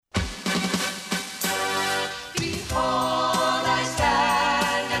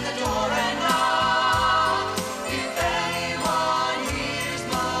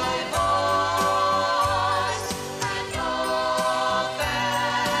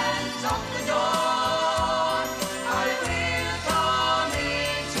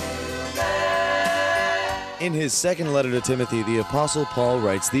In his second letter to Timothy, the Apostle Paul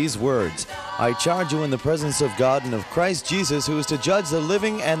writes these words, I charge you in the presence of God and of Christ Jesus, who is to judge the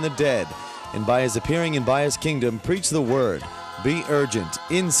living and the dead, and by his appearing and by his kingdom, preach the word. Be urgent,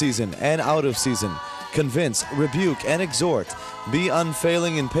 in season and out of season. Convince, rebuke, and exhort. Be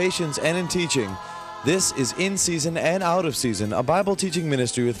unfailing in patience and in teaching. This is In Season and Out of Season, a Bible teaching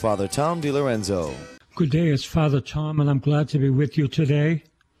ministry with Father Tom DiLorenzo. Good day, it's Father Tom, and I'm glad to be with you today.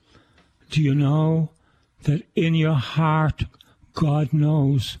 Do you know that in your heart, God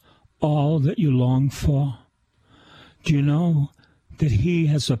knows all that you long for? Do you know that he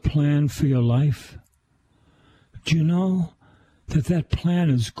has a plan for your life? Do you know that that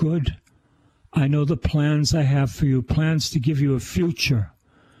plan is good? I know the plans I have for you, plans to give you a future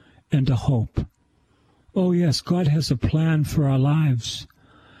and a hope. Oh yes, God has a plan for our lives,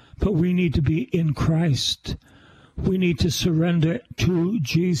 but we need to be in Christ. We need to surrender to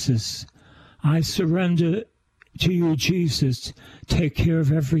Jesus. I surrender to you, Jesus. Take care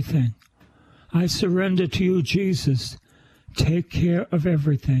of everything. I surrender to you, Jesus. Take care of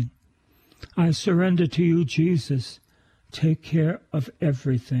everything. I surrender to you, Jesus. Take care of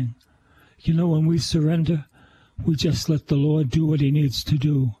everything. You know, when we surrender, we just let the Lord do what he needs to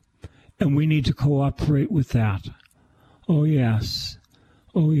do. And we need to cooperate with that. Oh, yes.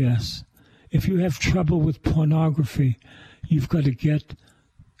 Oh, yes. If you have trouble with pornography, you've got to get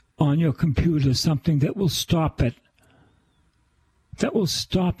on your computer something that will stop it. That will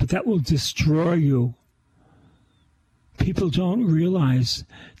stop it. That will destroy you. People don't realize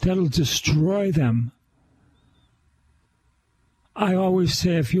that'll destroy them. I always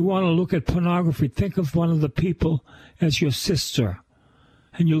say, if you want to look at pornography, think of one of the people as your sister,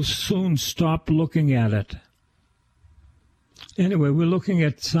 and you'll soon stop looking at it. Anyway, we're looking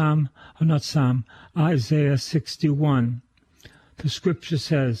at Isaiah 61. The scripture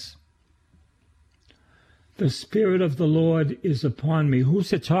says, the Spirit of the Lord is upon me.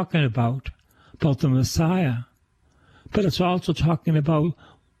 Who's it talking about? About the Messiah. But it's also talking about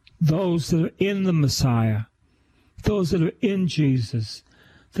those that are in the Messiah, those that are in Jesus,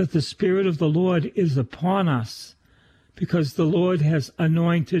 that the Spirit of the Lord is upon us, because the Lord has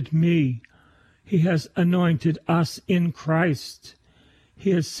anointed me. He has anointed us in Christ. He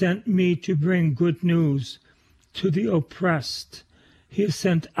has sent me to bring good news to the oppressed. He has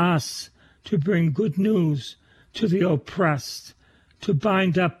sent us to bring good news to the oppressed, to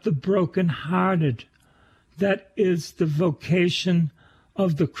bind up the brokenhearted. That is the vocation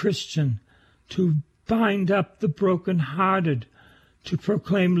of the Christian, to bind up the brokenhearted, to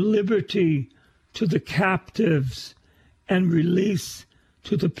proclaim liberty to the captives and release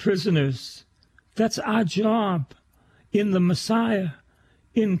to the prisoners. That's our job in the Messiah,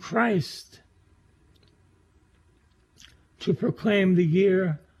 in Christ, to proclaim the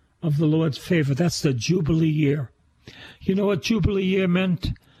year of the Lord's favor. That's the Jubilee year. You know what Jubilee year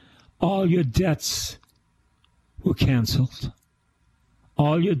meant? All your debts were canceled.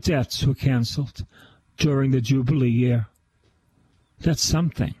 All your debts were canceled during the Jubilee year. That's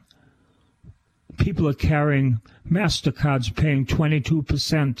something. People are carrying MasterCards paying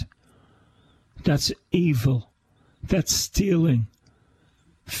 22%. That's evil. That's stealing.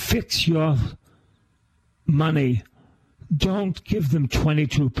 Fix your money. Don't give them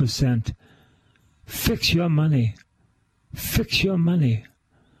 22%. Fix your money. Fix your money.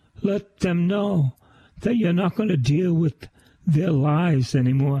 Let them know that you're not going to deal with their lies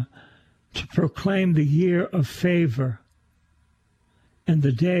anymore. To proclaim the year of favor and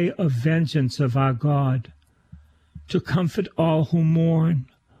the day of vengeance of our God. To comfort all who mourn.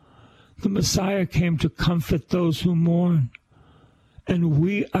 The Messiah came to comfort those who mourn. And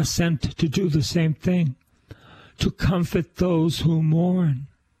we are sent to do the same thing. To comfort those who mourn,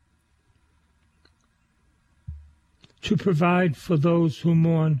 to provide for those who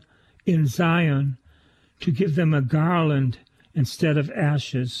mourn in Zion, to give them a garland instead of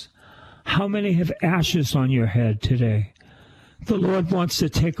ashes. How many have ashes on your head today? The Lord wants to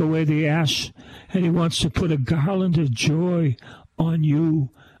take away the ash, and he wants to put a garland of joy on you,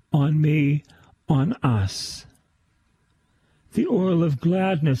 on me, on us. The oil of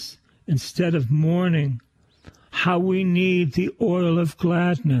gladness instead of mourning. How we need the oil of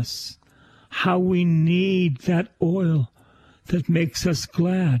gladness. How we need that oil that makes us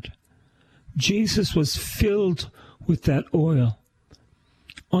glad. Jesus was filled with that oil.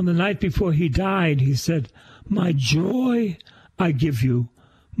 On the night before he died, he said, my joy I give you.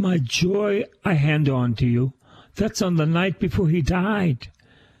 My joy I hand on to you. That's on the night before he died.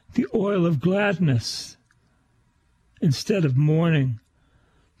 The oil of gladness instead of mourning.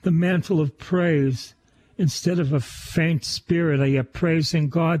 The mantle of praise instead of a faint spirit. Are you praising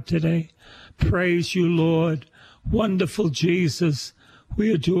God today? Praise you, Lord. Wonderful Jesus,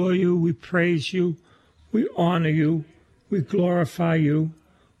 we adore you, we praise you, we honor you, we glorify you,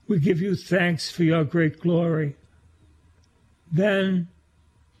 we give you thanks for your great glory. Then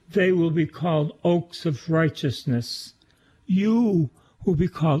they will be called oaks of righteousness. You will be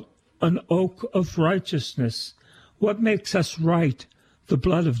called an oak of righteousness. What makes us right? The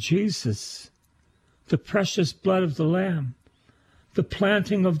blood of Jesus, the precious blood of the Lamb, the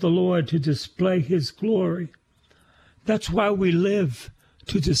planting of the Lord to display his glory. That's why we live,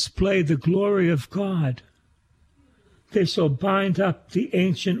 to display the glory of God. They shall bind up the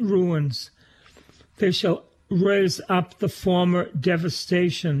ancient ruins. They shall raise up the former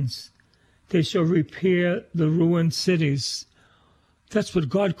devastations. They shall repair the ruined cities. That's what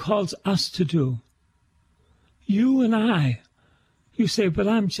God calls us to do. You and I. You say, but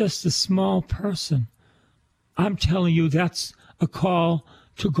I'm just a small person. I'm telling you, that's a call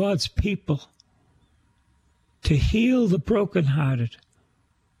to God's people, to heal the brokenhearted,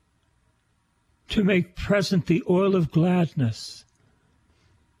 to make present the oil of gladness.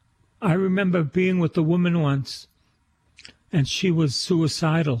 I remember being with a woman once, and she was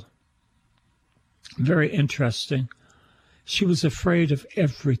suicidal. Very interesting. She was afraid of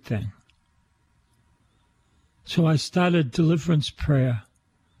everything. So I started deliverance prayer,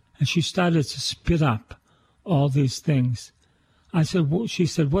 and she started to spit up all these things. I said, well, she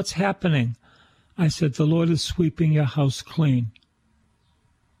said, what's happening? I said, the Lord is sweeping your house clean.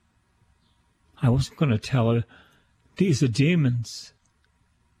 I wasn't going to tell her, these are demons.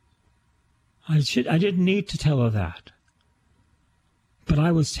 I didn't need to tell her that. But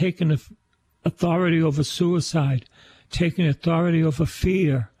I was taking authority over suicide, taking authority over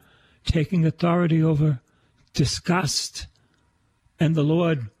fear, taking authority over disgust. And the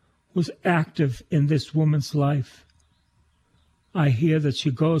Lord was active in this woman's life. I hear that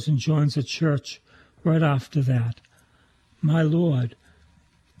she goes and joins a church right after that. My Lord,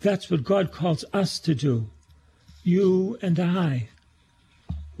 that's what God calls us to do. You and I.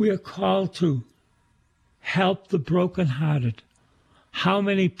 We are called to help the brokenhearted. How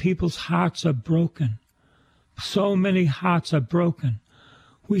many people's hearts are broken? So many hearts are broken.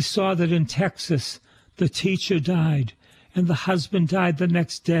 We saw that in Texas, the teacher died, and the husband died the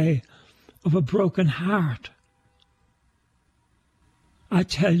next day of a broken heart. I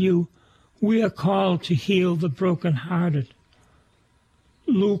tell you, we are called to heal the brokenhearted.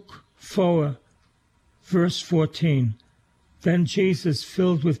 Luke 4, verse 14. Then Jesus,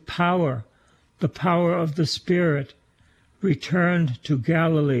 filled with power, the power of the Spirit, returned to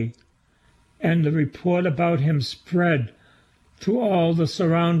Galilee, and the report about him spread through all the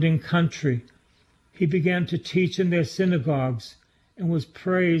surrounding country. He began to teach in their synagogues and was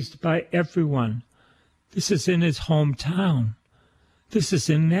praised by everyone. This is in his hometown. This is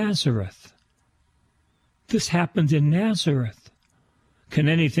in Nazareth. This happened in Nazareth. Can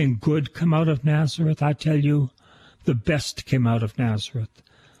anything good come out of Nazareth? I tell you, the best came out of Nazareth.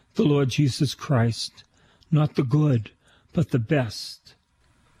 The Lord Jesus Christ. Not the good, but the best.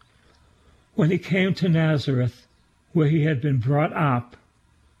 When he came to Nazareth, where he had been brought up,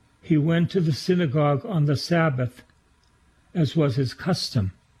 he went to the synagogue on the Sabbath, as was his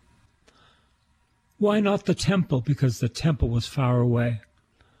custom. Why not the temple? Because the temple was far away.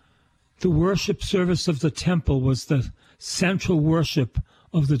 The worship service of the temple was the central worship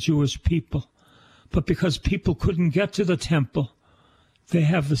of the Jewish people. But because people couldn't get to the temple, they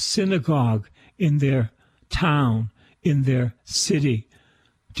have a synagogue in their town, in their city,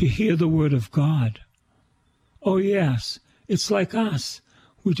 to hear the word of God. Oh yes, it's like us.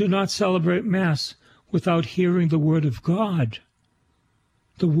 We do not celebrate Mass without hearing the word of God.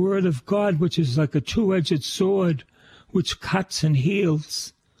 The word of God, which is like a two-edged sword, which cuts and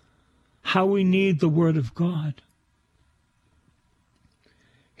heals. How we need the word of God.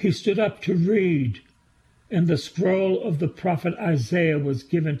 He stood up to read, and the scroll of the prophet Isaiah was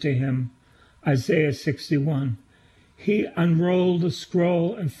given to him, Isaiah 61. He unrolled the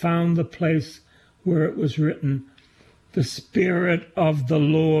scroll and found the place where it was written, "The Spirit of the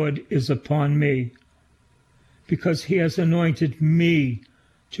Lord is upon me, because he has anointed me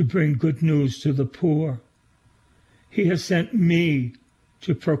to bring good news to the poor. He has sent me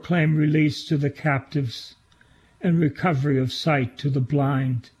to proclaim release to the captives and recovery of sight to the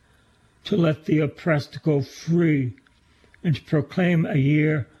blind, to let the oppressed go free, and to proclaim a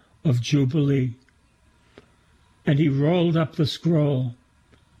year of jubilee." And he rolled up the scroll,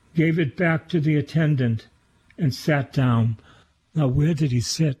 gave it back to the attendant, and sat down. Now, where did he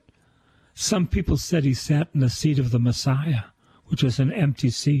sit? Some people said he sat in the seat of the Messiah, which was an empty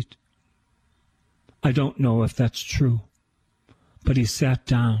seat. I don't know if that's true, but he sat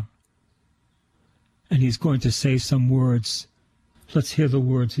down. and he's going to say some words. Let's hear the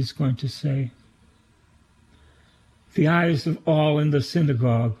words he's going to say. The eyes of all in the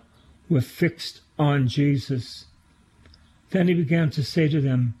synagogue were fixed on Jesus. Then he began to say to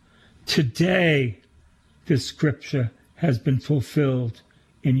them, "Today this scripture has been fulfilled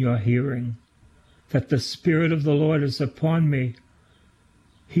in your hearing, that the Spirit of the Lord is upon me.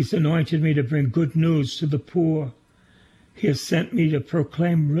 He's anointed me to bring good news to the poor. He has sent me to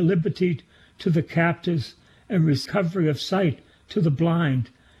proclaim liberty to the captives and recovery of sight to the blind,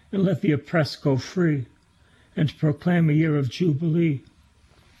 and let the oppressed go free, and to proclaim a year of Jubilee.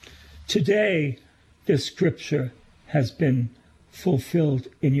 Today this scripture has been fulfilled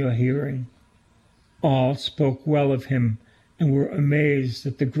in your hearing." All spoke well of him and were amazed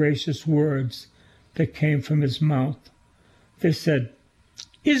at the gracious words that came from his mouth. They said,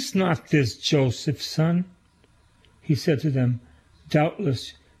 "Is not this Joseph's son?" He said to them,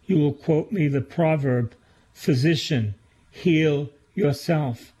 "Doubtless you will quote me the proverb, 'Physician, heal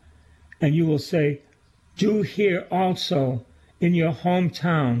yourself.' And you will say, 'Do here also in your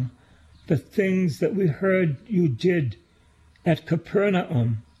hometown the things that we heard you did at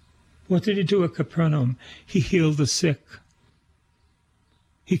Capernaum.'" What did he do at Capernaum? He healed the sick.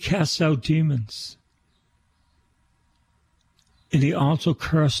 He cast out demons. And he also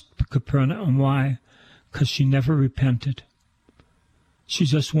cursed Capernaum. Why? Because she never repented. She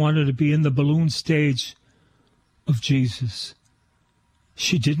just wanted to be in the balloon stage of Jesus.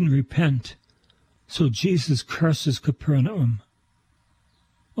 She didn't repent. So Jesus curses Capernaum.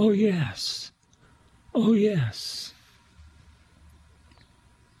 Oh, yes. Oh, yes.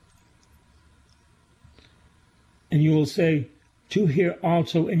 And you will say, "Do here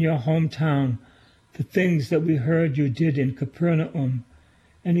also in your hometown the things that we heard you did in Capernaum."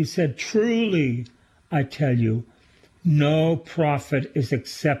 And he said, "Truly, I tell you, no prophet is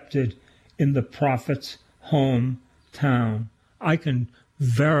accepted in the prophet's hometown." I can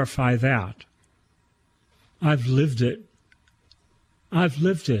verify that. I've lived it. I've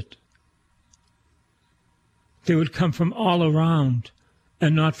lived it. They would come from all around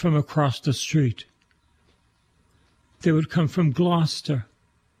and not from across the street. They would come from Gloucester.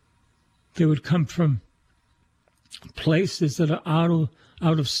 They would come from places that are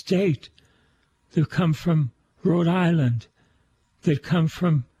out of state. They'd come from Rhode Island. They'd come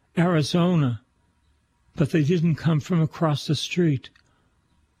from Arizona. But they didn't come from across the street.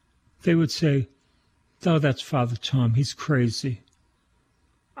 They would say, "Oh, that's Father Tom. He's crazy."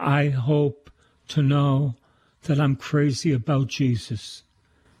 I hope to know that I'm crazy about Jesus.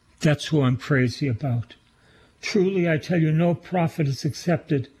 That's who I'm crazy about. Truly, I tell you, no prophet is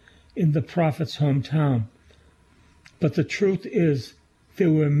accepted in the prophet's hometown. But the truth is, there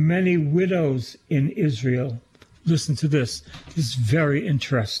were many widows in Israel. Listen to this. This is very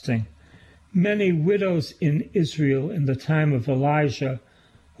interesting. Many widows in Israel in the time of Elijah,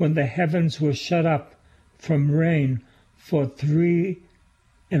 when the heavens were shut up from rain for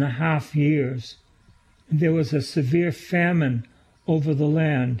 3.5 years. And there was a severe famine over the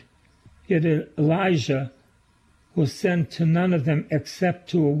land. Yet Elijah was sent to none of them except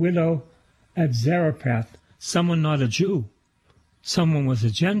to a widow at Zarephath, someone not a Jew. Someone was a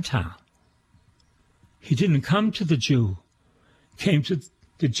Gentile. He didn't come to the Jew, came to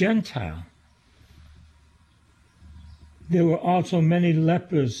the Gentile. There were also many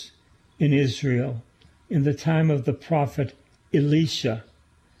lepers in Israel in the time of the prophet Elisha,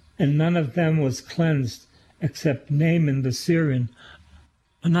 and none of them was cleansed except Naaman the Syrian,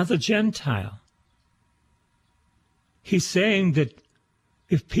 another Gentile. He's saying that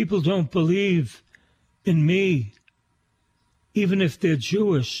if people don't believe in me, even if they're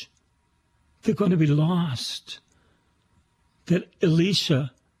Jewish, they're going to be lost. That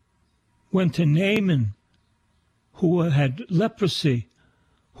Elisha went to Naaman, who had leprosy,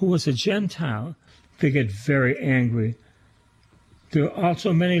 who was a Gentile. They get very angry. There were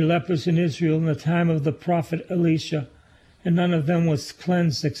also many lepers in Israel in the time of the prophet Elisha, and none of them was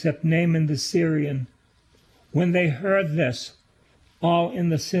cleansed except Naaman the Syrian. When they heard this, all in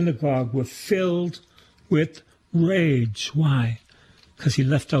the synagogue were filled with rage. Why? Because he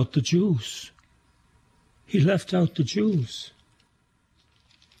left out the Jews. He left out the Jews.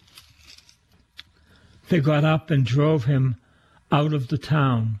 They got up and drove him out of the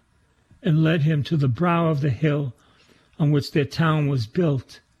town and led him to the brow of the hill on which their town was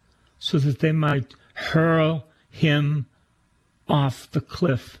built, so that they might hurl him off the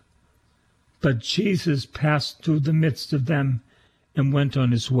cliff. But Jesus passed through the midst of them and went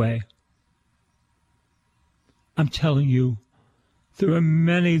on his way. I'm telling you, there are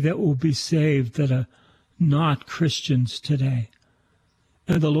many that will be saved that are not Christians today.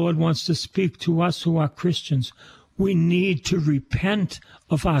 And the Lord wants to speak to us who are Christians. We need to repent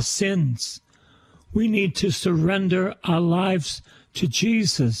of our sins. We need to surrender our lives to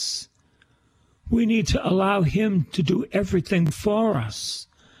Jesus. We need to allow him to do everything for us.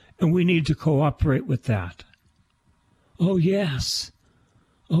 And we need to cooperate with that. Oh, yes.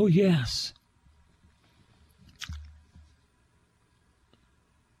 Oh, yes.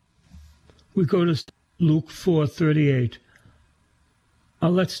 We go to Luke 4:38.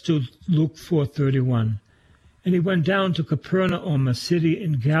 Let's do Luke 4:31. And he went down to Capernaum, a city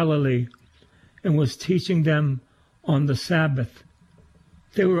in Galilee, and was teaching them on the Sabbath.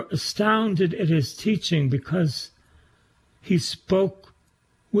 They were astounded at his teaching because he spoke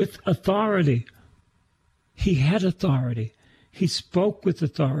with authority. He had authority. He spoke with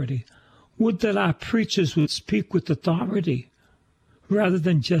authority. Would that our preachers would speak with authority rather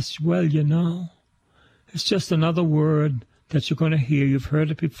than just, well, you know. It's just another word that you're going to hear. You've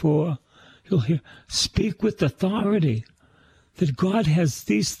heard it before. You'll hear. Speak with authority. That God has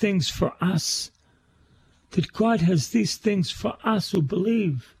these things for us. That God has these things for us who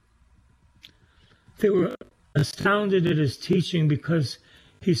believe. They were astounded at his teaching because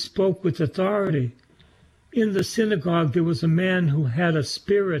he spoke with authority. In the synagogue there was a man who had a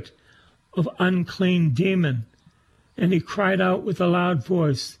spirit of unclean demon, and he cried out with a loud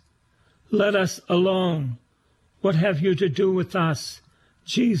voice, "Let us alone. What have you to do with us,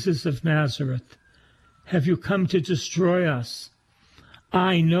 Jesus of Nazareth? Have you come to destroy us?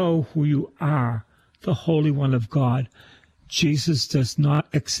 I know who you are, the Holy One of God." Jesus does not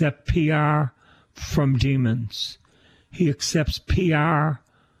accept PR from demons. He accepts PR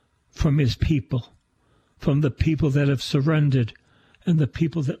from his people, from the people that have surrendered and the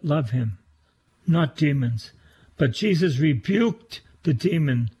people that love him, not demons. But Jesus rebuked the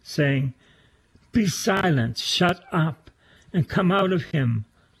demon, saying, "Be silent, shut up, and come out of him."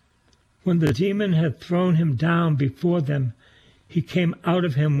 When the demon had thrown him down before them, he came out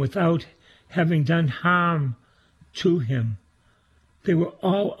of him without having done harm to him. They were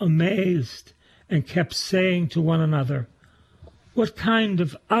all amazed and kept saying to one another, "What kind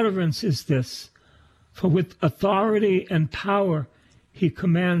of utterance is this? For with authority and power he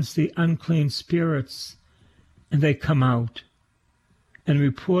commands the unclean spirits, and they come out." And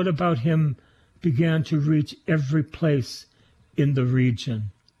report about him began to reach every place in the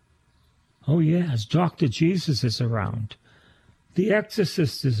region. Oh yes, Dr. Jesus is around. The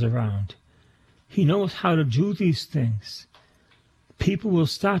exorcist is around. He knows how to do these things. People will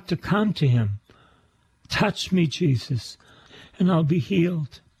start to come to him. "Touch me, Jesus, and I'll be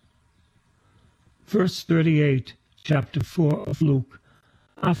healed." Verse 38, chapter 4 of Luke.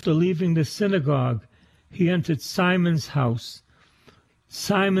 After leaving the synagogue, he entered Simon's house.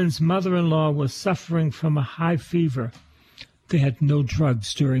 Simon's mother-in-law was suffering from a high fever. They had no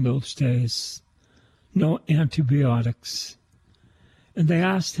drugs during those days, no antibiotics. And they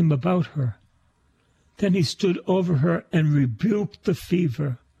asked him about her. Then he stood over her and rebuked the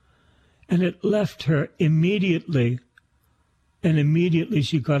fever, and it left her immediately. And immediately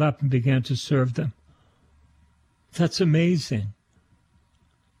she got up and began to serve them. That's amazing.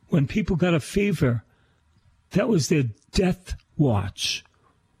 When people got a fever, that was their death watch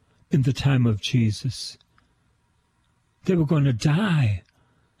in the time of Jesus. They were going to die.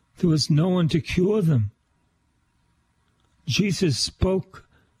 There was no one to cure them. Jesus spoke,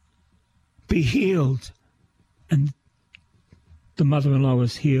 "Be healed." And the mother-in-law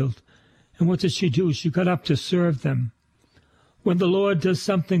was healed. And what did she do? She got up to serve them. When the Lord does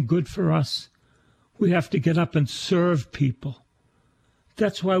something good for us, we have to get up and serve people.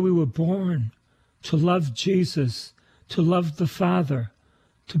 That's why we were born, to love Jesus, to love the Father,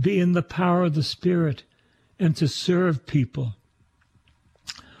 to be in the power of the Spirit, and to serve people.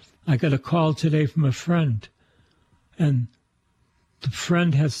 I got a call today from a friend, and the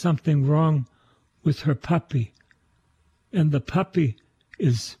friend has something wrong with her puppy. And the puppy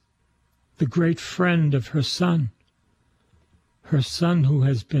is the great friend of her son who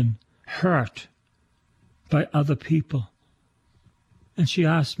has been hurt by other people. And she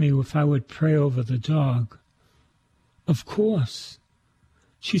asked me if I would pray over the dog. Of course.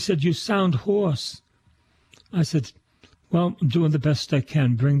 She said, "You sound hoarse." I said, "Well, I'm doing the best I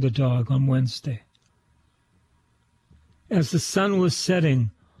can. Bring the dog on Wednesday." As the sun was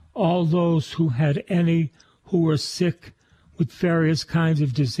setting, all those who were sick with various kinds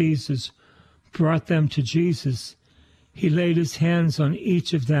of diseases brought them to Jesus. He laid his hands on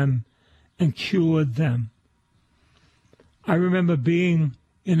each of them and cured them. I remember being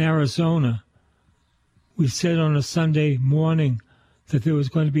in Arizona. We said on a Sunday morning that there was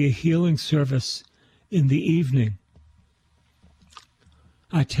going to be a healing service in the evening.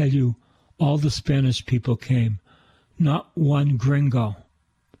 I tell you, all the Spanish people came, not one gringo.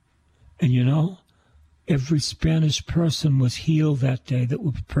 And you know, every Spanish person was healed that day that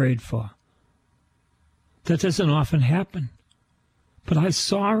was prayed for. That doesn't often happen. But I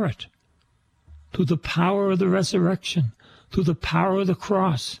saw it. Through the power of the resurrection, through the power of the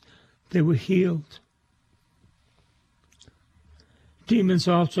cross, they were healed. Demons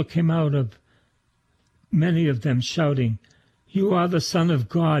also came out of many of them, shouting, "You are the Son of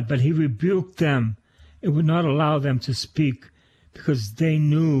God." But he rebuked them and would not allow them to speak, because they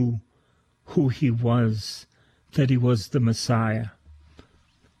knew who he was, that he was the Messiah.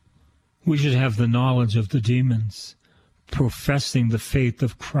 We should have the knowledge of the demons, professing the faith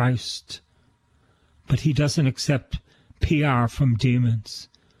of Christ. But he doesn't accept PR from demons.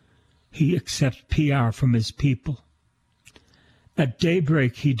 He accepts PR from his people. At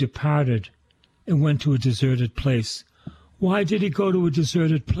daybreak he departed and went to a deserted place. Why did he go to a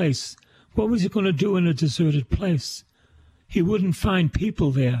deserted place? What was he going to do in a deserted place? He wouldn't find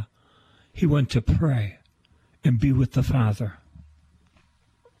people there. He went to pray and be with the Father.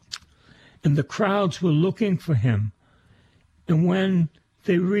 And the crowds were looking for him. And when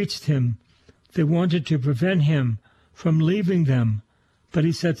they reached him, they wanted to prevent him from leaving them. But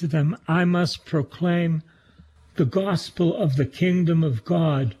he said to them, "I must proclaim the gospel of the kingdom of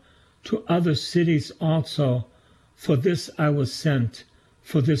God to other cities also. For this I was sent,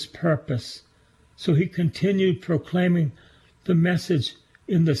 for this purpose." So he continued proclaiming the message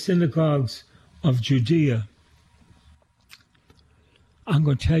in the synagogues of Judea. I'm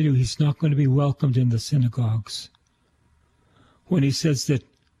going to tell you, he's not going to be welcomed in the synagogues. When he says that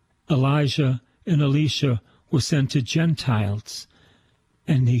Elijah and Elisha were sent to Gentiles,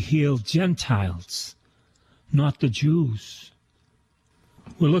 and he healed Gentiles, not the Jews.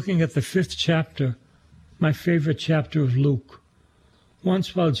 We're looking at the 5th chapter, my favorite chapter of Luke.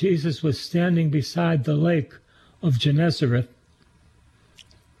 Once while Jesus was standing beside the lake of Gennesaret,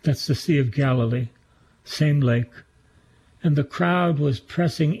 that's the Sea of Galilee, same lake, and the crowd was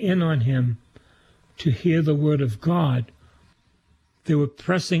pressing in on him to hear the word of God. They were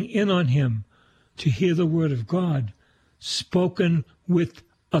pressing in on him to hear the word of God, spoken with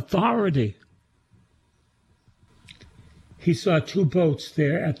authority. He saw 2 boats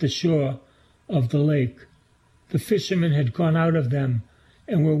there at the shore of the lake. The fishermen had gone out of them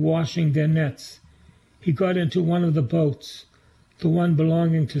and were washing their nets. He got into one of the boats, the one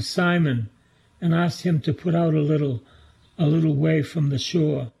belonging to Simon, and asked him to put out a little way from the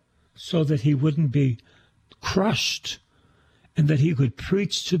shore, so that he wouldn't be crushed and that he could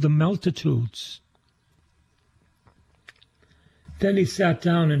preach to the multitudes. Then he sat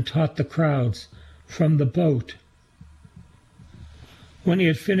down and taught the crowds from the boat. When he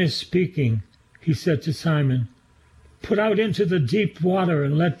had finished speaking, he said to Simon, "Put out into the deep water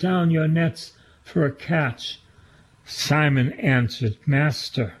and let down your nets for a catch." Simon answered,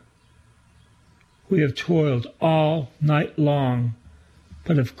 "Master, we have toiled all night long,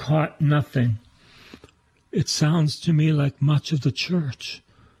 but have caught nothing." It sounds to me like much of the church.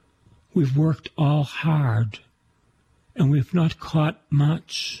 We've worked all hard, and we've not caught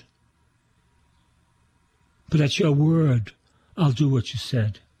much. But at your word, I'll do what you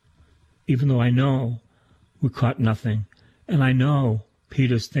said, even though I know we caught nothing. And I know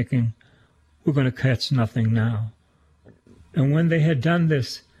Peter's thinking, we're going to catch nothing now. And when they had done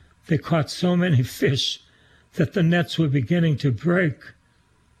this, they caught so many fish that the nets were beginning to break.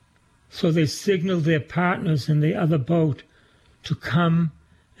 So they signaled their partners in the other boat to come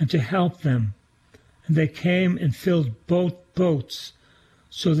and to help them. And they came and filled both boats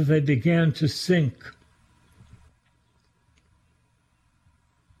so that they began to sink.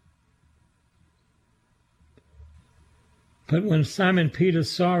 But when Simon Peter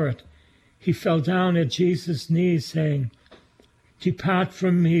saw it, he fell down at Jesus' knees, saying, "Depart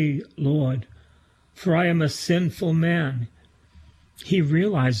from me, Lord, for I am a sinful man." He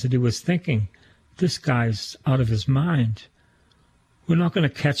realized that he was thinking, this guy's out of his mind. We're not going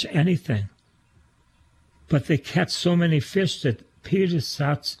to catch anything. But they catch so many fish that Peter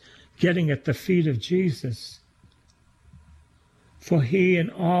starts getting at the feet of Jesus. For he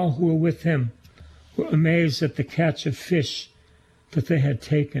and all who were with him were amazed at the catch of fish that they had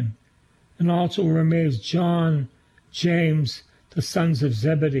taken, and also were amazed John, James, the sons of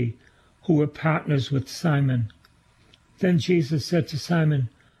Zebedee, who were partners with Simon. Then Jesus said to Simon,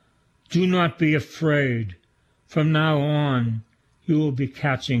 "Do not be afraid. From now on you will be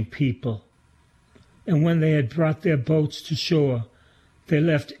catching people." And when they had brought their boats to shore, they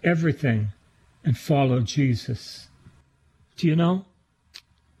left everything and followed Jesus. Do you know?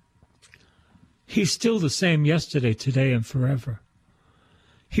 He's still the same yesterday, today, and forever.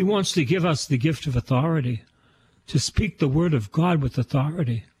 He wants to give us the gift of authority, to speak the word of God with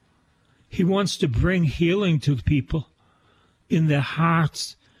authority. He wants to bring healing to the people in their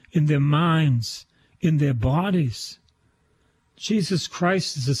hearts, in their minds, in their bodies. Jesus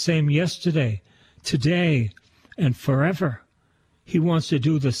Christ is the same yesterday, today, and forever. He wants to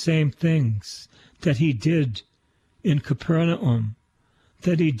do the same things that he did in Capernaum,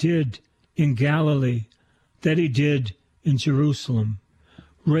 that he did in Galilee, that he did in Jerusalem.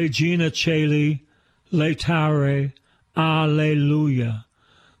 Regina Caeli, laetare, alleluia.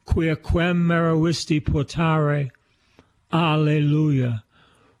 Quia meravisti portare, alleluia.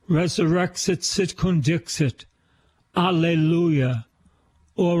 Resurrexit sit condixit, alleluia.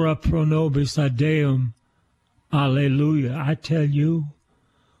 Ora pro nobis ad Deum, alleluia. I tell you,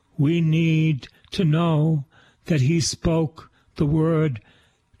 we need to know that he spoke the word,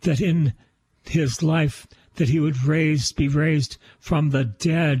 that in his life that he would be raised from the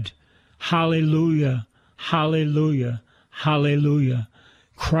dead. Hallelujah, hallelujah, hallelujah.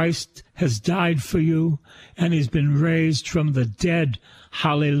 Christ has died for you, and he's been raised from the dead.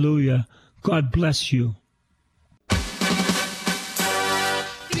 Hallelujah. God bless you.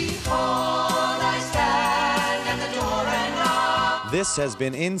 This has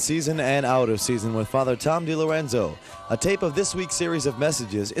been In Season and Out of Season with Father Tom DiLorenzo. A tape of this week's series of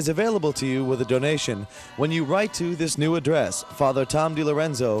messages is available to you with a donation when you write to this new address, Father Tom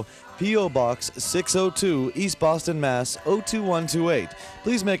DiLorenzo, P.O. Box 602, East Boston, Mass. 02128.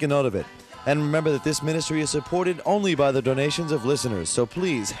 Please make a note of it. And remember that this ministry is supported only by the donations of listeners, so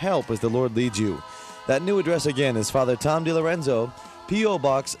please help as the Lord leads you. That new address again is Father Tom DiLorenzo, P.O.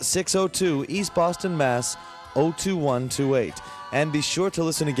 Box 602, East Boston, Mass. 02128. And be sure to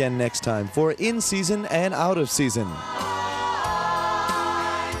listen again next time for In Season and Out of Season.